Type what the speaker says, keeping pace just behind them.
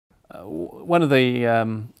one of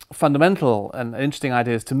the fundamental and interesting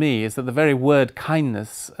ideas to me is that the very word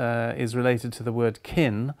kindness is related to the word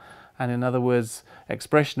kin, and in other words,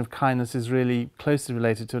 expression of kindness is really closely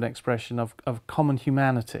related to an expression of common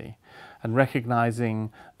humanity, and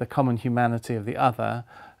recognizing the common humanity of the other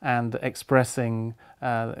and expressing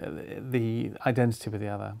the identity with the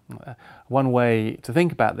other. One way to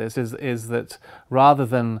think about this is that rather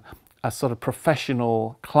than a sort of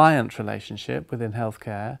professional client relationship within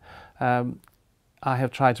healthcare, I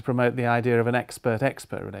have tried to promote the idea of an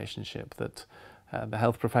expert-expert relationship, that the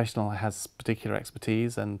health professional has particular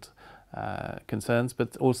expertise and concerns,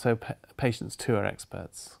 but also patients too are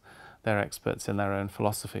experts. They're experts in their own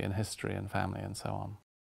philosophy and history and family and so on.